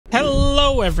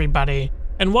Hello everybody,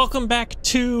 and welcome back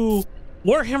to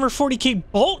Warhammer 40k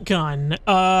Boltgun.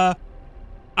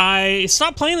 I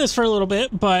stopped playing this for a little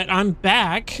bit, but I'm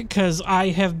back because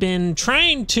I have been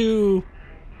trying to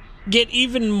get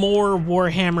even more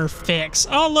Warhammer fix.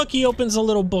 Oh look, he opens a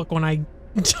little book when I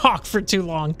talk for too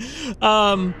long.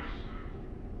 I've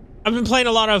been playing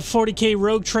a lot of 40k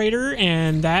Rogue Trader,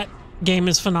 and that game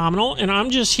is phenomenal, and I'm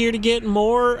just here to get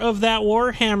more of that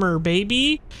Warhammer,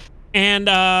 baby.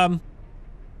 And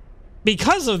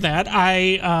because of that,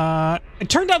 I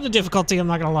turned down the difficulty, I'm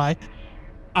not gonna lie.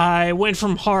 I went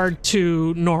from hard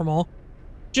to normal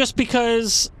just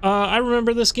because I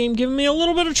remember this game giving me a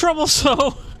little bit of trouble,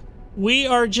 so we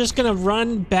are just gonna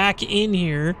run back in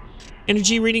here.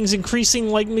 Energy readings increasing,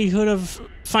 likelihood of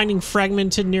finding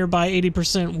fragmented nearby,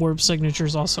 80%, warp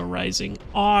signatures also rising.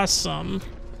 Awesome.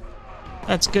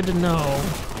 That's good to know.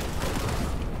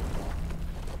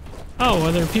 Oh,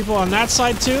 are there people on that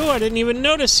side too? I didn't even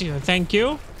notice you. Thank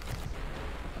you.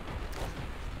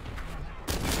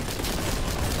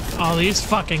 Oh, these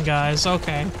fucking guys.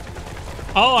 Okay.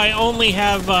 Oh, I only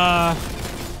have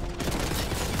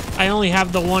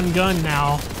the one gun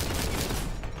now.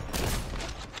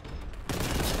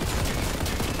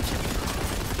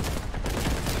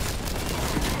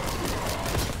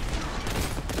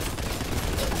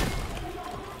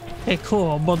 Okay,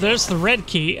 cool. Well, there's the red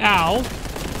key. Ow.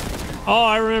 Oh,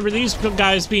 I remember these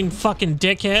guys being fucking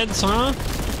dickheads, huh?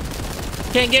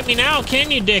 Can't get me now, can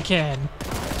you, dickhead?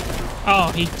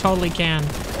 Oh, he totally can.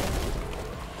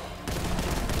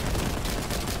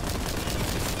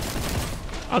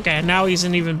 Okay, now he's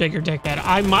an even bigger dickhead.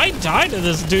 I might die to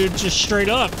this dude just straight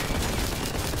up.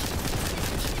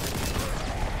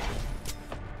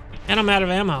 And I'm out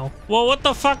of ammo. Well, what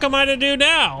the fuck am I to do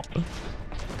now?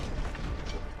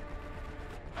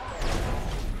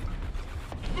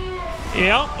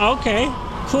 Yep, okay,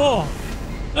 cool.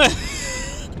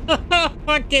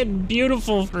 Fucking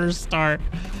beautiful first start.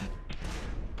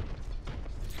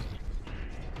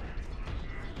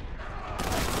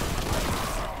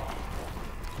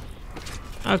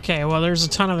 Okay, well, there's a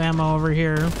ton of ammo over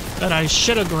here that I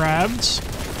should have grabbed.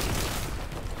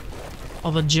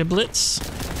 All the giblets.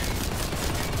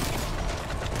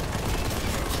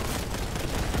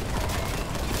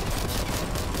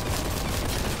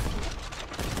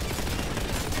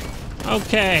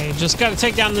 Okay, just gotta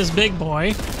take down this big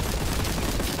boy.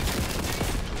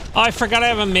 Oh, I forgot I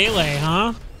have a melee,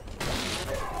 huh?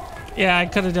 Yeah, I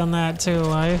could have done that too.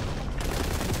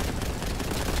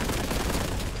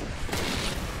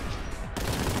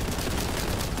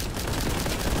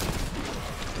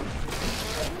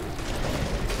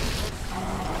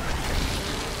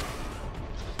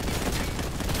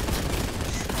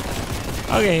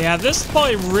 Okay, yeah, this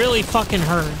boy really fucking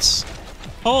hurts.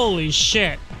 Holy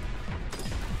shit.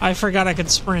 I forgot I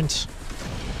could sprint.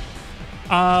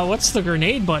 What's the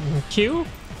grenade button? Q?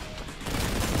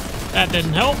 That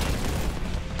didn't help.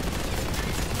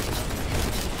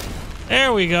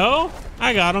 There we go.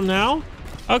 I got him now.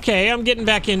 Okay, I'm getting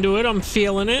back into it. I'm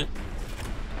feeling it.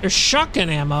 There's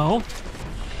shotgun ammo.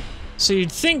 So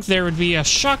you'd think there would be a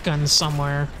shotgun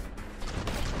somewhere.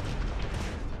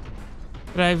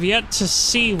 But I've yet to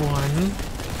see one.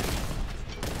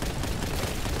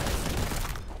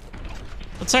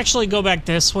 Let's actually go back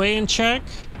this way and check.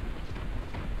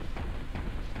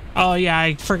 Oh yeah,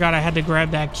 I forgot I had to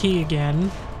grab that key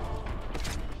again.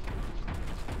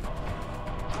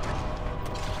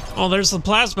 Oh, there's the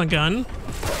plasma gun.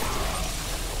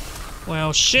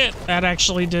 Well, shit, that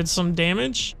actually did some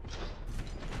damage.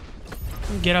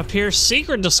 Get up here.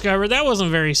 Secret discovered. That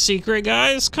wasn't very secret,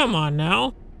 guys. Come on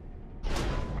now.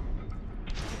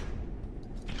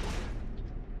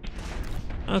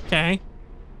 Okay.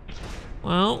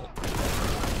 Well.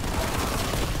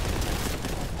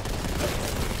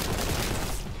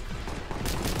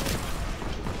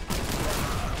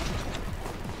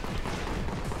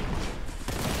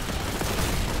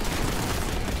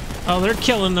 Oh, they're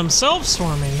killing themselves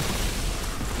for me.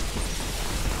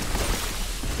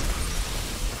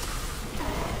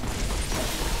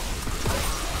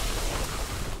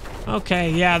 Okay,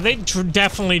 yeah, they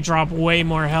definitely drop way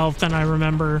more health than I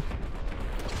remember.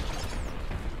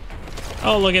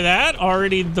 Oh, look at that.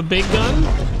 Already the big gun.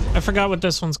 I forgot what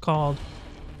this one's called.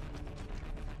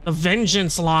 The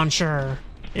Vengeance Launcher.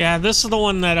 Yeah, this is the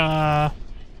one that,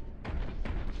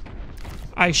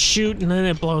 I shoot and then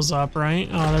it blows up, right?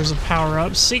 Oh, there's a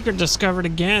power-up. Secret discovered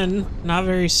again. Not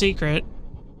very secret.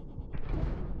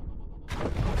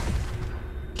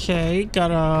 Okay,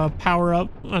 gotta power up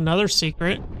another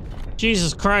secret.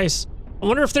 Jesus Christ. I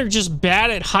wonder if they're just bad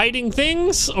at hiding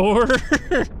things, or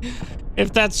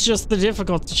If that's just the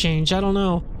difficulty change, I don't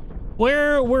know.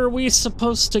 Where were we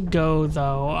supposed to go,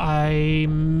 though? I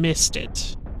missed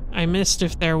it. I missed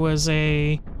if there was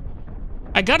a...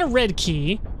 I got a red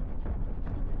key.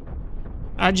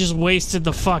 I just wasted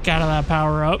the fuck out of that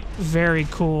power-up. Very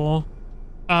cool.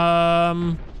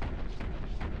 Well,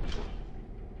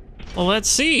 let's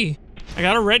see. I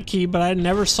got a red key, but I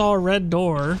never saw a red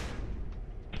door.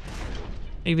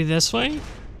 Maybe this way?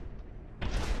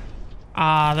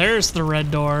 Ah, there's the red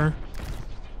door.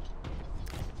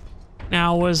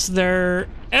 Now, was there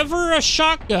ever a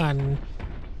shotgun?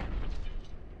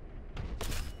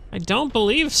 I don't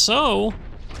believe so.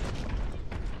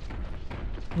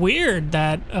 Weird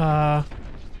that,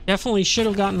 definitely should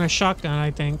have gotten a shotgun,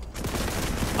 I think.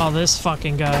 Oh, this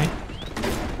fucking guy.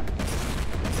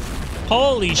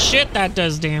 Holy shit, that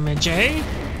does damage, eh?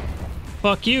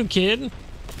 Fuck you, kid.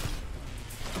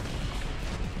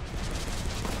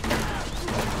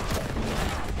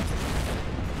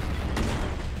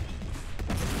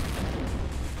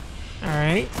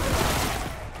 Alright.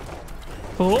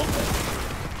 Cool.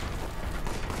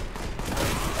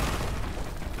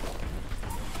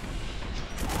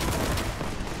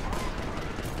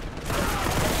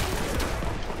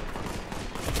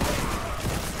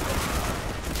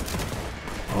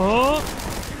 Oh.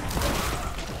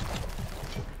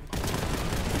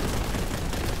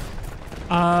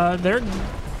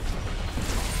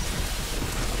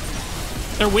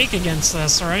 They're weak against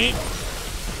this, right?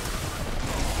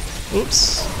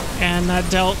 Oops. And that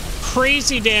dealt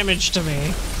crazy damage to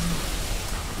me.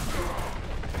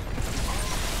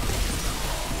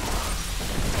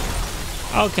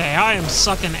 Okay, I am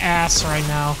sucking ass right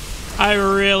now. I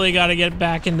really gotta get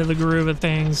back into the groove of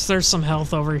things. There's some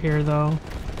health over here, though.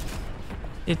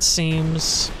 It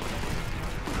seems.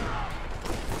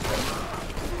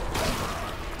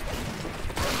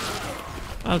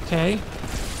 Okay.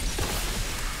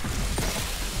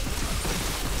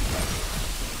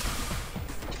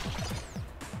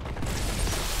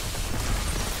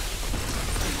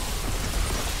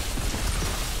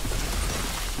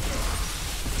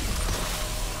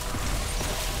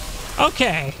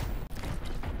 Okay.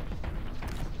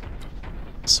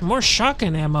 Some more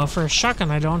shotgun ammo for a shotgun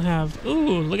I don't have.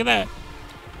 Ooh, look at that.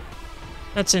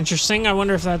 That's interesting. I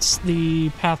wonder if that's the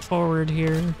path forward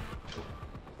here.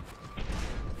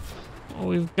 Oh,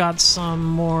 we've got some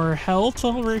more health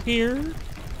over here.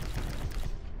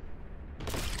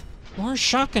 More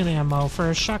shotgun ammo for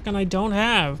a shotgun I don't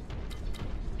have.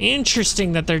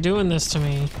 Interesting that they're doing this to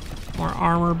me. More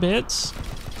armor bits.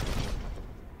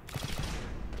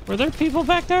 Were there people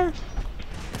back there?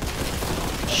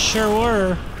 Sure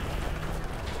were.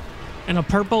 And a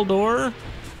purple door?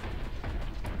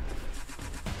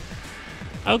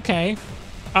 Okay.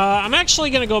 I'm actually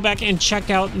gonna go back and check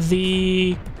out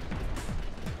the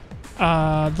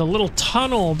little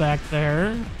tunnel back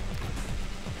there.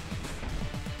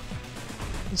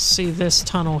 Let's see this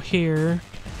tunnel here.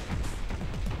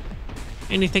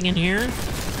 Anything in here?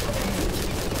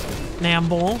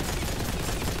 Namble.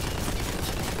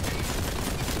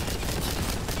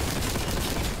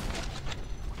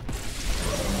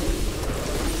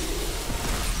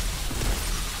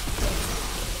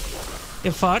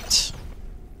 Get fucked.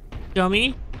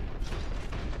 Dummy.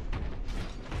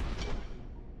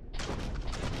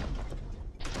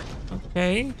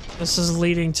 Okay, this is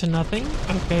leading to nothing.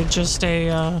 Okay, just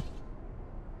a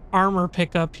armor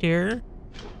pickup here.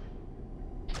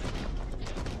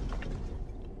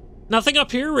 Nothing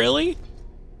up here, really?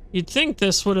 You'd think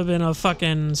this would have been a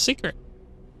fucking secret.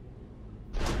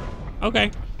 Okay.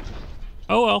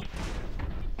 Oh well.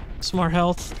 Some more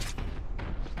health.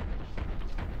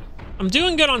 I'm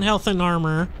doing good on health and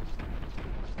armor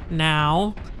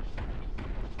now.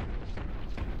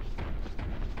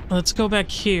 Let's go back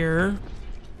here.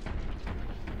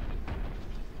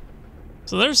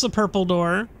 So there's the purple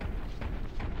door.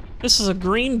 This is a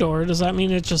green door. Does that mean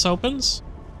it just opens?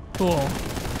 Cool.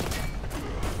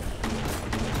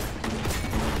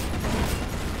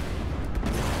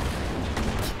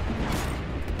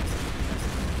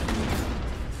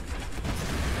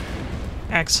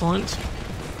 Excellent.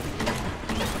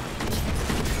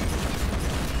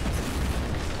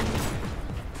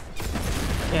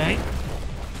 Okay.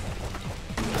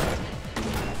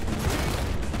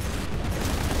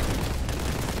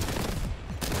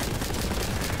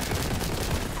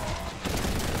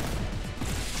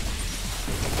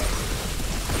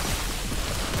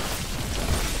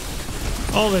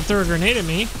 Oh, they threw a grenade at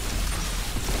me.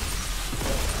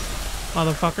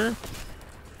 Motherfucker.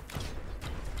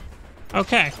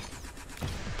 Okay.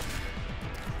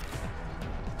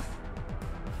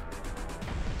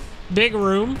 Big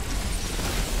room.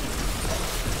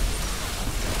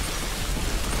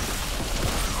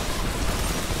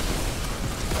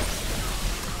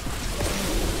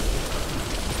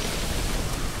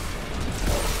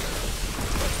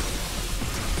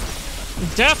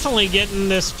 definitely getting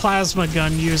this plasma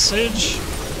gun usage.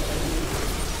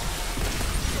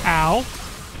 Ow.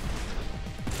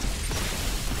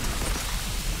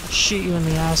 Shoot you in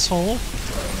the asshole.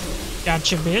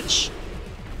 Gotcha, bitch.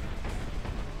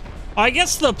 I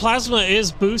guess the plasma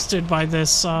is boosted by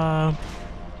this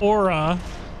aura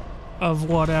of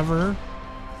whatever.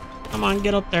 Come on,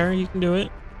 get up there. You can do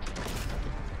it.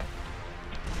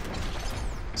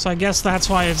 So I guess that's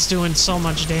why it's doing so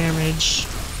much damage.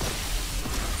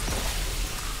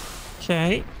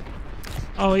 Okay.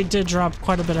 Oh, he did drop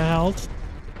quite a bit of health.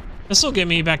 This will get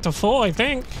me back to full, I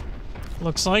think.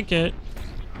 Looks like it.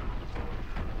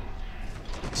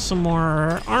 Some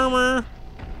more armor.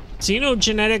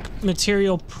 Xenogenetic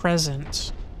material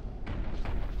present.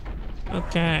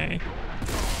 Okay.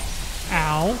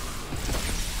 Ow.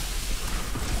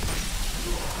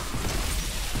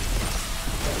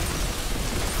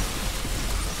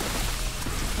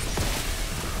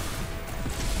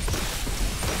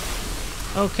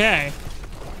 Okay.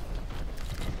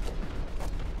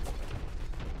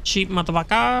 Cheap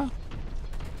motherfucker.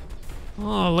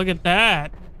 Oh, look at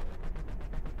that.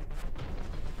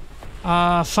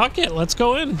 Fuck it. Let's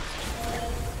go in.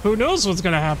 Who knows what's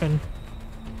gonna happen?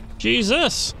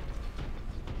 Jesus.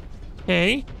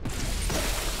 Okay.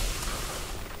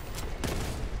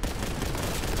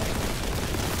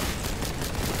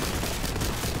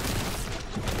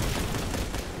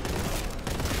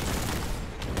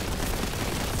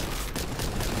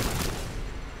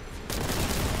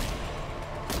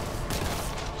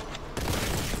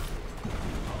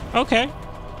 Okay.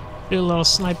 Do a little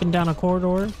sniping down a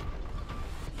corridor.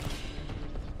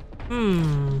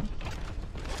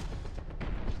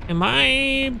 Am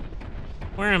I...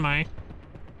 Where am I?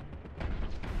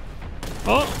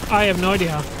 Oh, I have no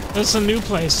idea. This is a new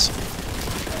place.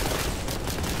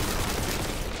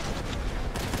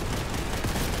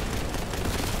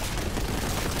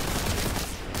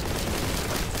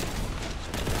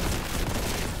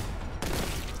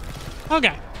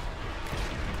 Okay.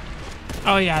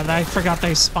 Oh yeah, I forgot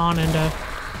they spawn into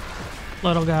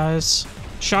little guys.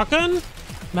 Shotgun?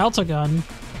 Melt-a-gun.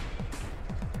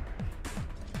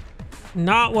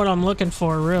 Not what I'm looking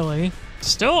for, really.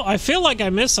 Still, I feel like I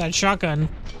missed that shotgun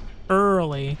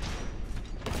early.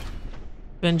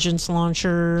 Vengeance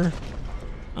launcher.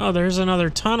 Oh, there's another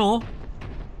tunnel.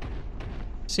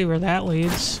 See where that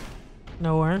leads.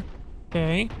 Nowhere.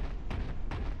 Okay.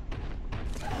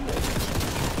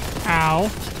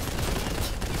 Ow.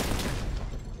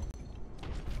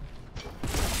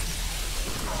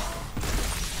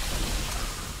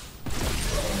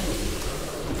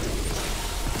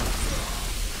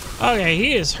 Okay,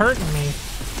 he is hurting me.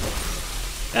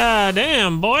 Ah,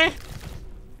 damn, boy.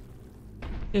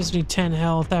 Gives me 10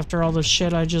 health after all the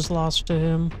shit I just lost to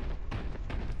him.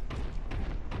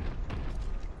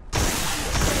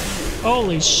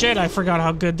 Holy shit, I forgot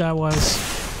how good that was.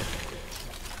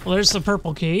 Well, there's the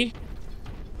purple key.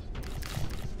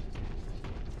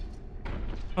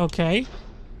 Okay.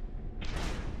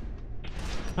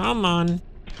 Come on.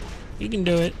 You can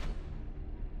do it.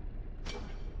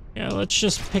 Yeah, let's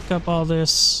just pick up all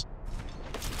this.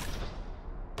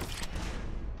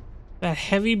 That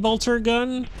heavy bolter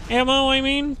gun ammo, I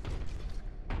mean.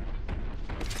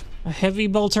 A heavy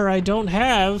bolter I don't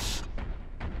have.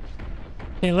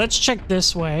 Okay, let's check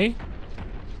this way.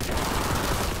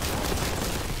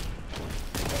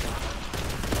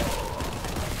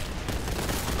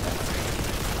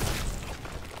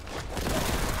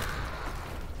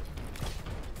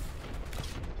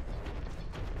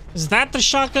 Is that the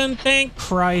shotgun? Thank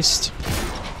Christ.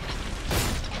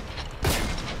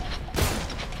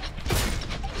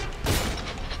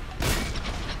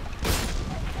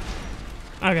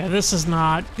 Okay, this is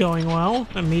not going well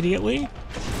immediately.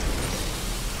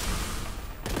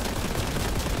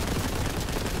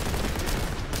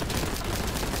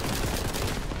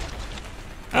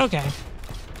 Okay.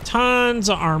 Tons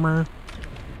of armor.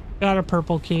 Got a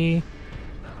purple key.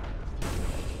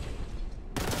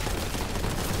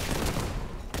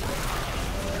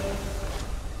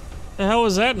 The hell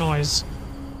was that noise?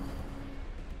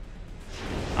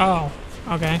 Oh,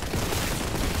 okay.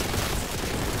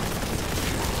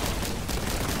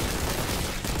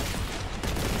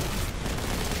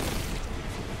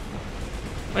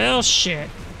 Well, shit.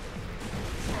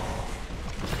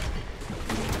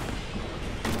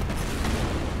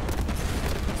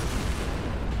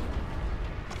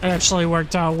 It actually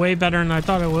worked out way better than I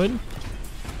thought it would.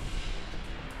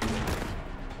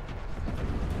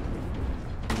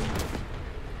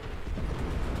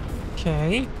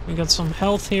 Okay, we got some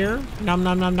health here. Nom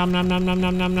nom nom nom nom nom nom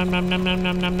nom nom nom nom nom nom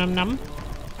nom nom nom nom.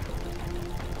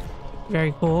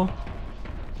 Very cool.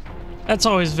 That's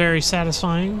always very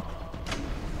satisfying.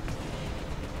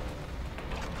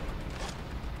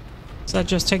 Does that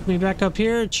just take me back up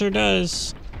here? It sure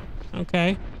does.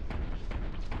 Okay.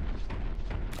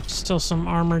 Still some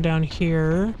armor down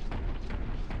here.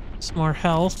 Some more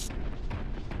health.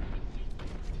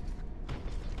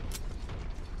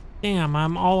 Damn,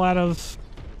 I'm all out of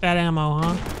that ammo,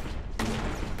 huh?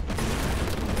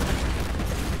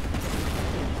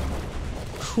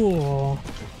 Cool.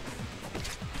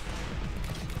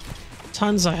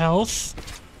 Tons of health.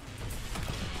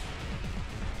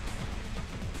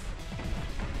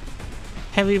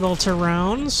 Heavy bolter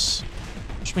rounds,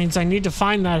 which means I need to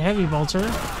find that heavy bolter.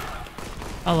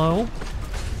 Hello.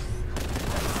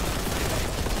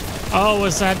 Oh,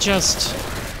 was that just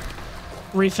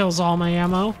refills all my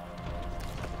ammo?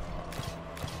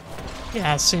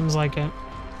 Yeah, it seems like it.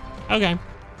 Okay,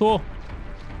 cool.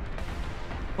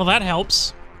 Well, that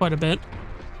helps quite a bit.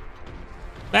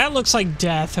 That looks like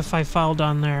death if I fell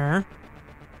down there.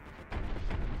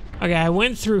 Okay, I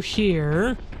went through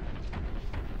here.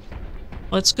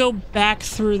 Let's go back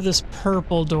through this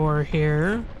purple door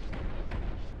here.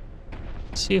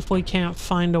 See if we can't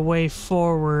find a way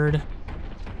forward.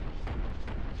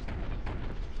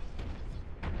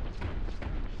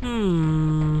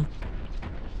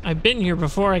 I've been here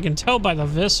before, I can tell by the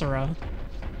viscera.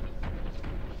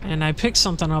 And I picked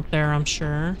something up there, I'm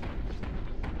sure.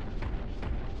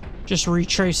 Just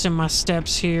retracing my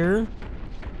steps here.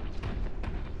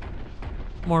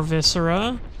 More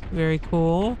viscera. Very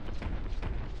cool.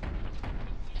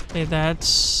 Okay,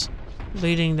 that's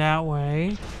leading that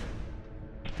way.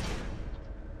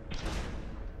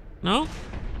 No?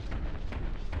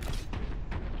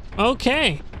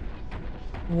 Okay.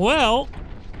 Well.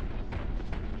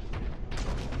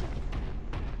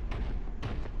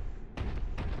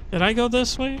 Did I go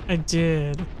this way? I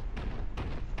did.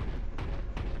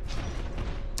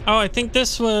 Oh, I think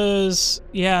this was...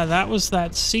 Yeah, that was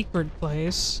that secret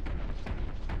place.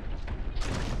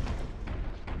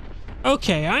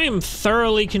 Okay, I am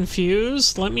thoroughly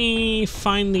confused. Let me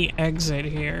find the exit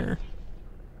here.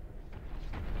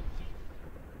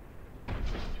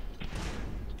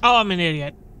 Oh, I'm an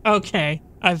idiot. Okay,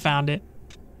 I found it.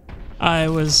 I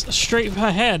was straight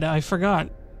ahead. I forgot.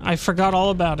 I forgot all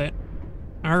about it.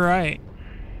 All right.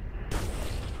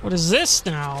 What is this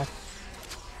now?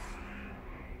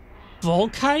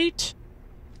 Volkite?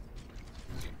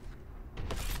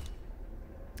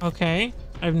 Okay.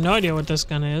 I have no idea what this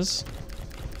gun is.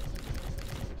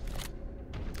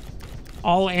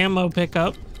 All ammo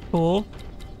pickup. Cool.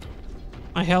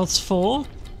 My health's full.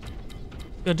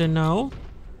 Good to know.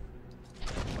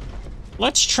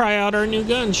 Let's try out our new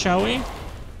gun, shall we?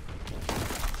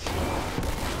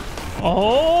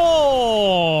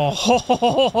 Oh, ho, ho,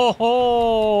 ho, ho,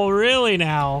 ho. Really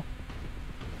now?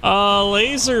 A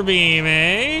laser beam,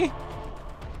 eh?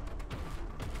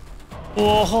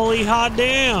 Well, holy hot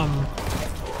damn.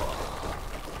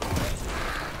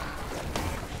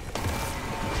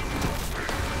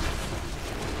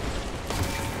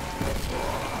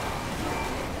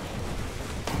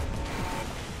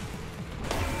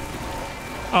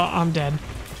 Oh, I'm dead.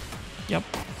 Yep.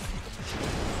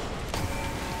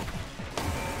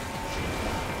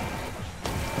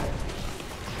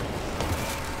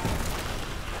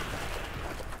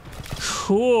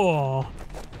 Cool.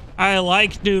 I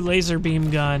like new laser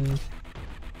beam gun.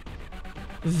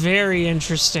 Very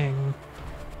interesting.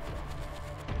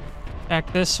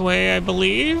 Back this way, I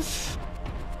believe.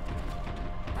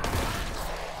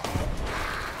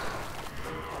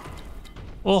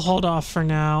 We'll hold off for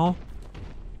now.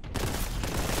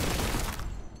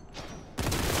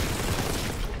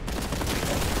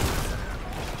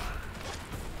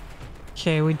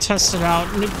 Okay, we tested out.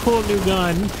 Cool new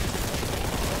gun.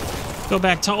 Go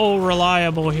back to old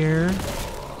reliable here.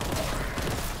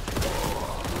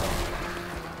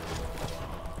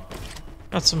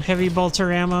 Got some heavy bolter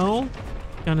ammo.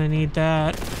 Gonna need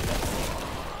that.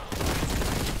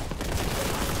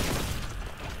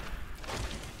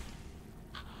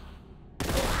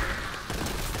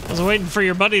 I was waiting for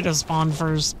your buddy to spawn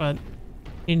first, but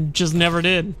he just never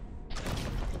did.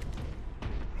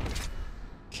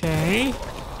 Okay.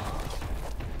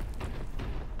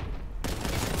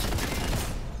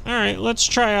 Alright, let's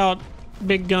try out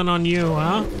big gun on you,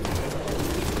 huh?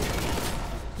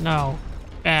 No.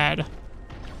 Bad.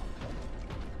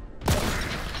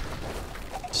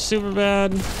 Super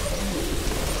bad.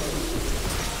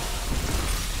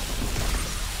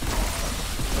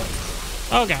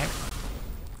 Okay.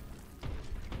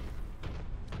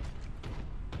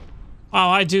 Wow,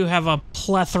 I do have a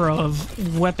plethora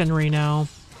of weaponry now.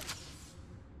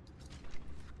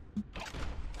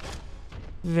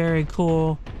 Very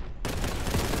cool.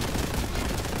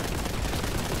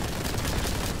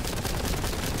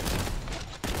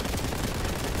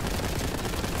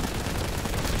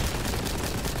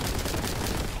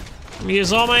 I'm gonna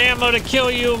use all my ammo to kill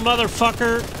you,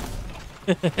 motherfucker.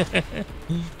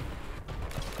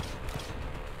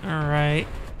 All right.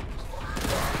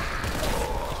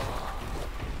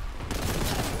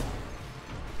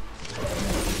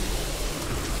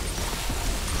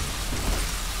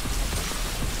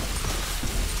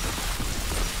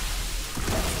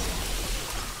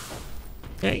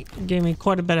 Okay, gave me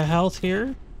quite a bit of health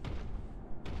here.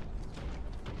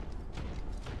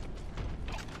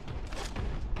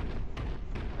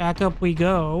 Back up we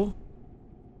go.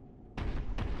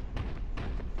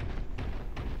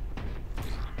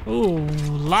 Ooh,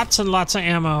 lots and lots of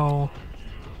ammo.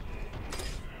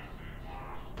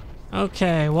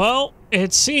 Okay, well,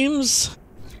 it seems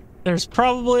there's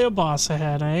probably a boss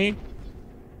ahead, eh?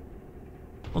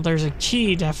 Well, there's a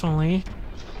key, definitely.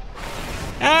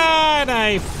 Ah, and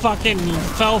I fucking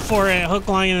fell for it. Hook,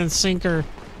 line, and sinker.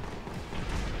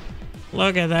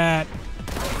 Look at that.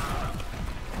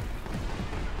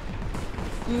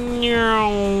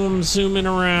 I'm zooming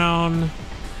around.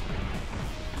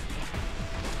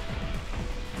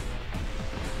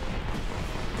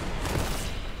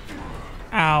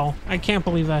 Ow. I can't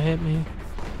believe that hit me.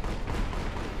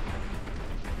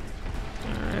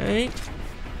 Alright.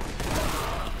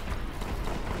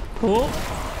 Cool.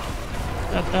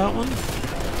 Got that one.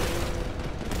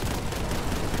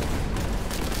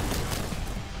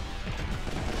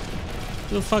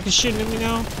 Who the fuck is shooting at me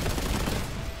now?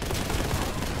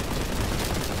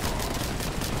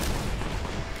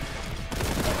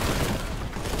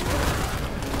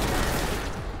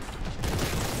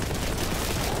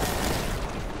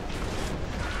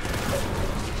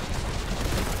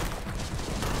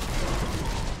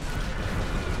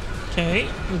 Okay,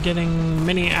 I'm getting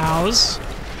many ows.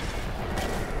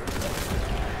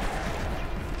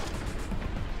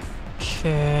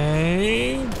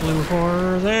 Okay, blue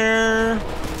horror there.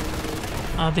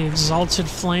 The exalted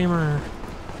flamer.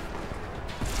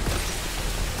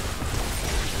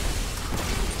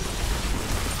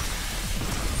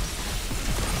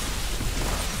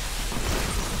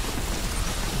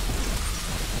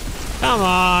 Come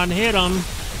on, hit him.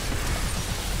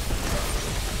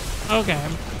 Okay.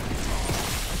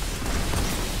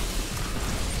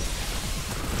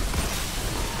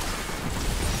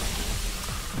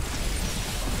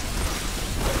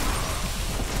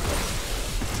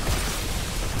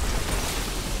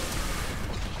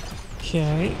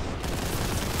 Okay.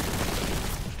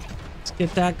 Let's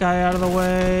get that guy out of the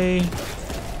way.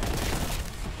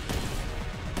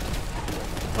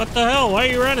 What the hell? Why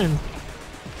are you running?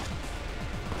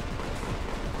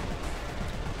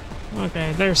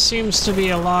 Okay, there seems to be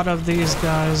a lot of these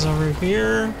guys over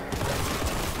here.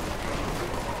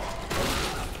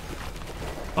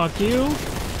 Fuck you.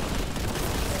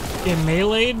 Get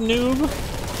meleeed, noob.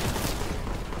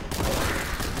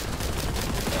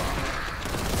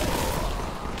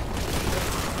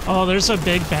 Oh, there's a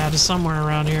big bad somewhere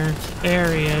around here.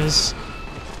 There he is.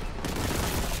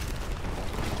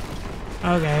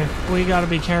 Okay, we gotta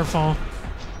be careful.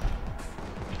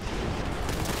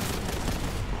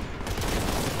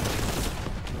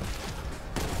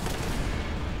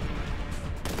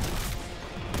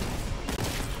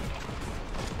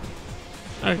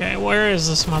 Okay, where is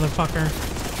this motherfucker?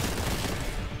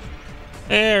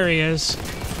 There he is.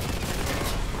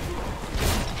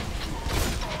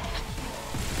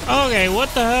 Okay, what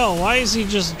the hell? Why is he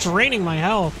just draining my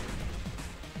health?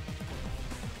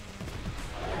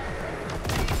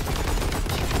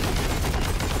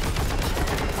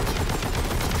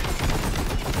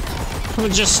 I'm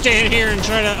gonna just stand here and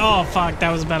try to... Oh, fuck,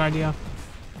 that was a bad idea.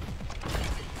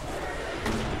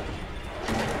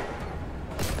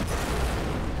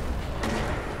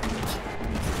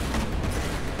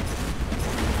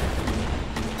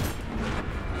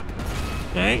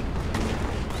 Okay.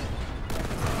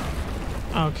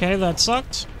 Okay, that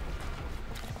sucked.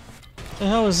 The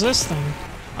hell is this thing?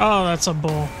 Oh, that's a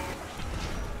bull.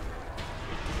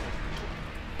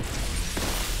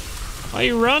 Why are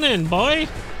you running, boy?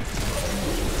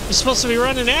 You're supposed to be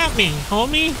running at me,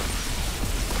 homie.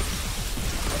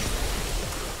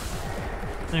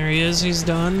 There he is, he's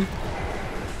done.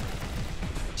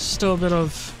 Still a bit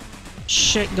of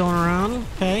shit going around,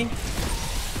 okay.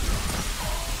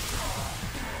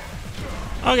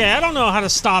 Okay, I don't know how to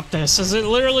stop this. Is it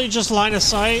literally just line of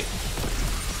sight?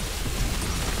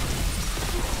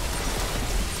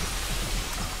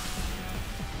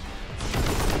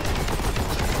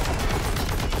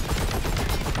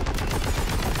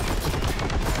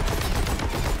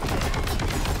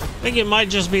 I think it might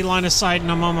just be line of sight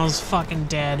and I'm almost fucking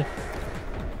dead.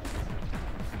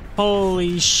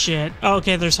 Holy shit.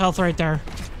 Okay, there's health right there.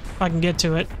 If I can get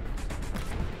to it.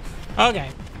 Okay.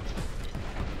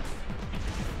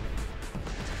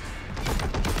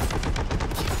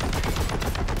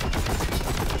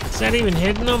 Is that even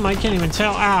hitting them? I can't even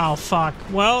tell. Ow, fuck.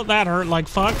 Well, that hurt like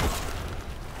fuck.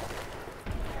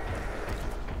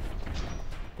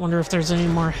 Wonder if there's any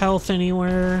more health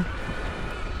anywhere.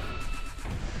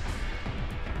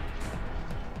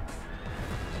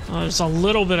 Oh, there's a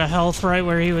little bit of health right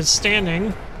where he was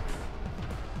standing.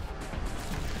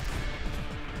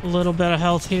 A little bit of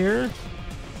health here.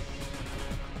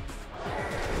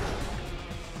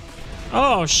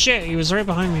 Oh shit, he was right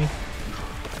behind me.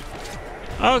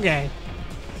 Okay.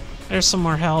 There's some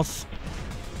more health.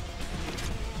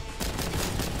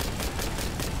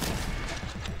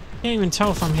 Can't even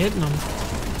tell if I'm hitting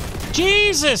him.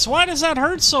 Jesus, why does that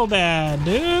hurt so bad,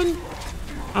 dude?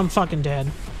 I'm fucking dead.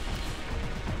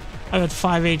 I have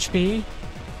 5 HP.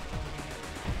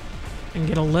 And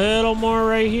get a little more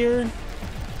right here.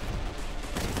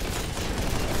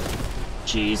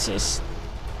 Jesus.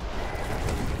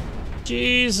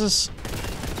 Jesus.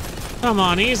 Come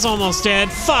on, he's almost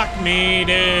dead. Fuck me,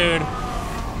 dude.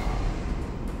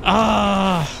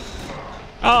 Ah.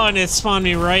 Oh, and it spawned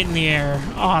me right in the air.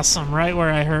 Awesome, right where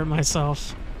I hurt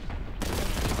myself.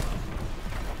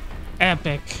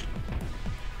 Epic.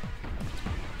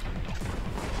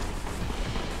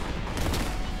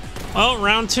 Oh,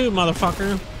 round 2,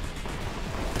 motherfucker.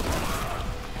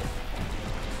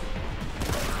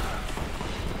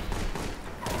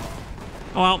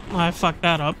 Well, I fucked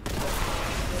that up.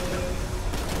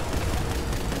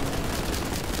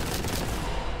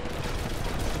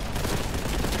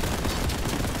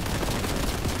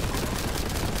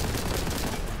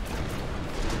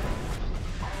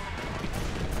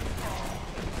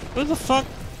 Who the fuck?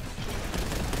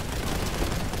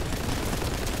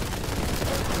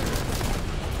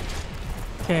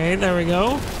 Okay, there we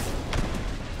go.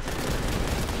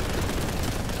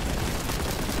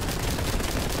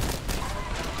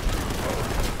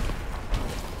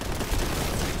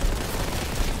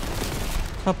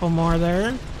 Couple more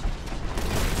there.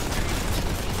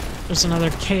 There's another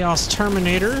Chaos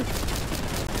Terminator.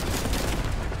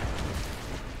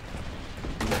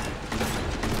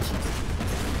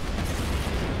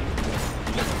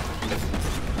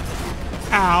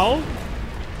 Ow.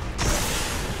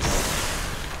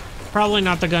 Probably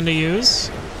not the gun to use.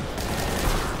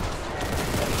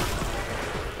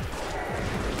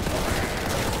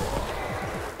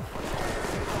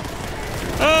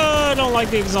 I don't like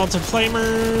the Exalted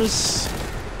Flamers.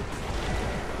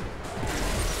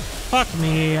 Fuck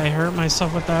me, I hurt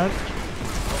myself with that.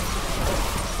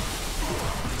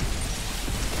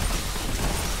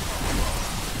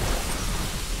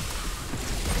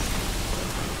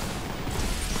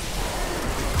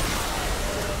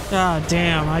 God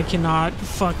damn, I cannot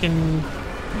fucking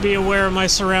be aware of my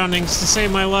surroundings to save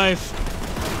my life.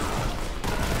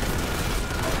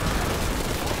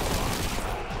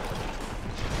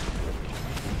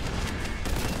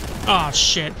 Oh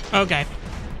shit, okay.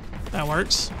 That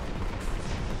works.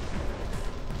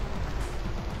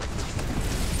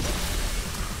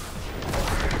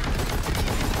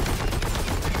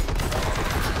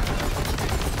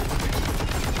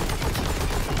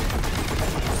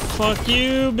 Fuck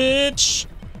you, bitch.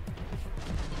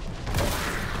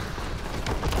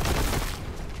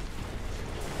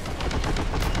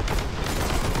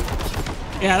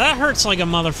 Yeah, that hurts like a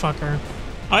motherfucker.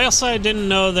 I also didn't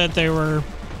know that they were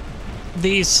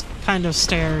these kind of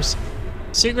stairs.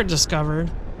 Secret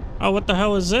discovered. Oh, what the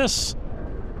hell is this?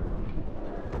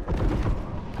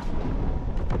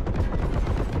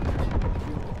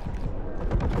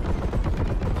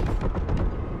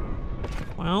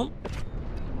 Well.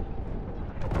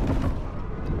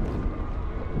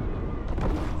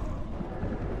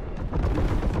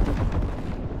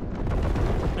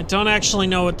 I don't actually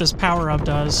know what this power-up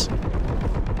does.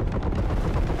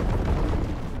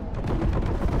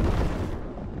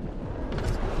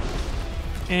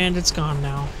 And it's gone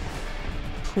now.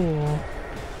 Cool.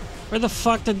 Where the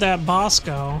fuck did that boss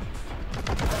go?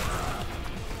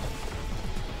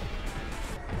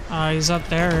 He's up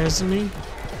there, isn't he?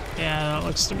 Yeah, that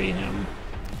looks to be him.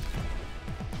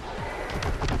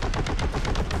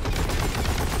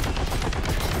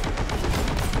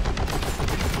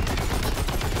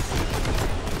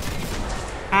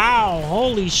 Ow,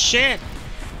 holy shit.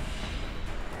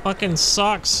 Fucking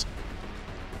sucks.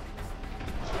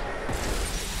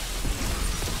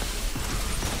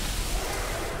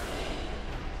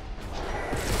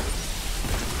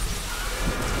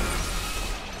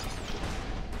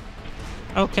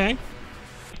 Okay.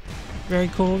 Very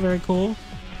cool, very cool.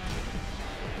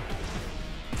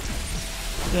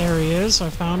 There he is. I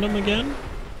found him again.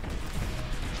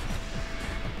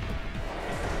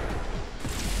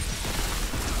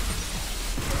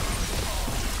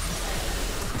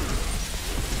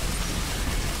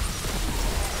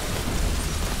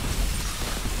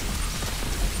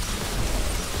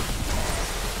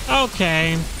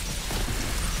 Okay.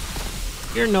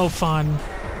 You're no fun.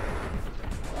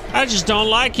 I just don't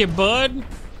like you, bud.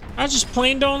 I just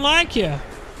plain don't like you.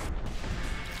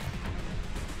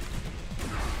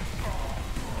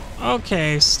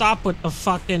 Okay, stop with the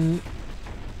fucking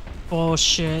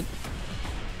bullshit.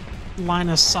 Line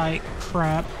of sight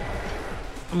crap.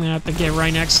 I'm gonna have to get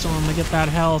right next to him to get that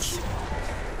health.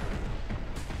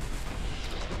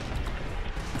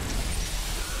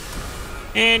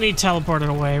 And he teleported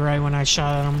away right when I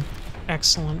shot at him.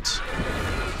 Excellent.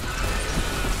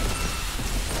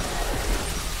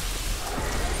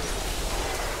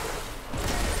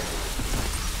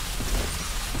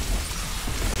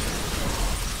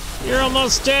 You're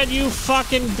almost dead, you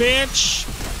fucking bitch.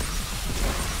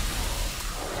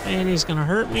 And he's gonna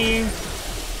hurt me.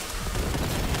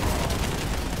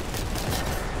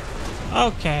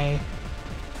 Okay.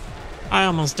 I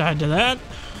almost died to that.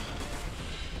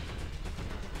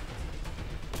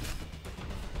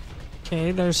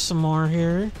 Okay, there's some more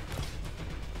here.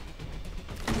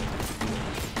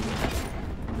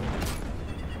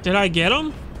 Did I get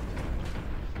him?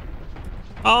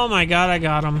 Oh my god, I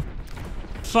got him.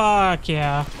 Fuck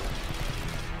yeah.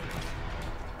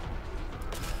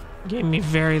 Gave me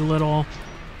very little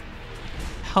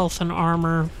health and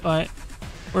armor, but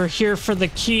we're here for the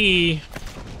key.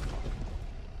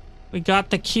 We got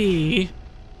the key.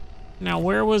 Now,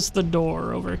 where was the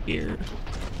door over here?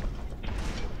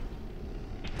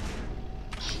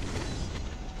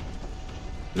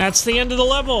 That's the end of the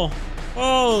level.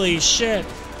 Holy shit.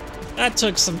 That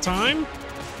took some time.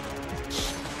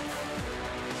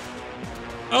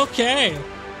 Okay.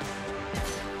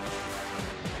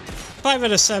 5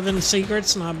 out of 7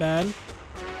 secrets, not bad.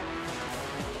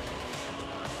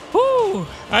 Whew.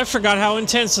 I forgot how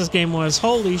intense this game was.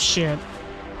 Holy shit.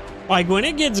 Like, when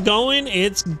it gets going,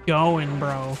 it's going,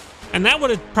 bro. And that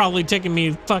would have probably taken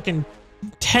me fucking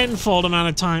tenfold amount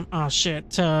of time. Oh,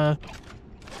 shit. To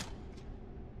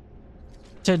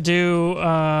do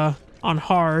on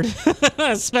hard,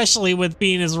 especially with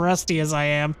being as rusty as I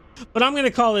am. But I'm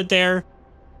gonna call it there.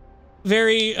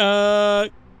 Very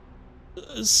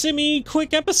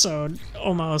semi-quick episode,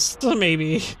 almost,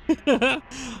 maybe.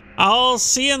 I'll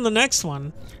see you in the next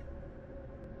one.